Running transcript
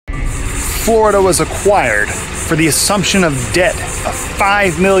Florida was acquired for the assumption of debt of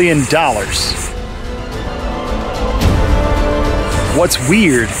 $5 million. What's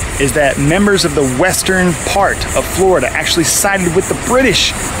weird is that members of the western part of Florida actually sided with the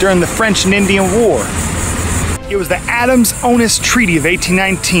British during the French and Indian War. It was the Adams-Onis Treaty of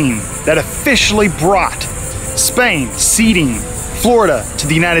 1819 that officially brought Spain ceding Florida to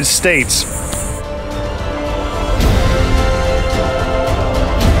the United States.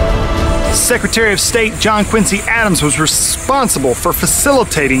 Secretary of State John Quincy Adams was responsible for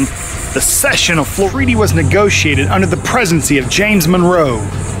facilitating the cession of Florida. The treaty was negotiated under the presidency of James Monroe.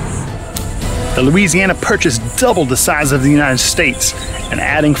 The Louisiana Purchase doubled the size of the United States, and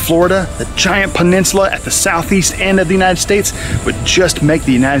adding Florida, the giant peninsula at the southeast end of the United States, would just make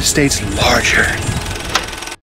the United States larger.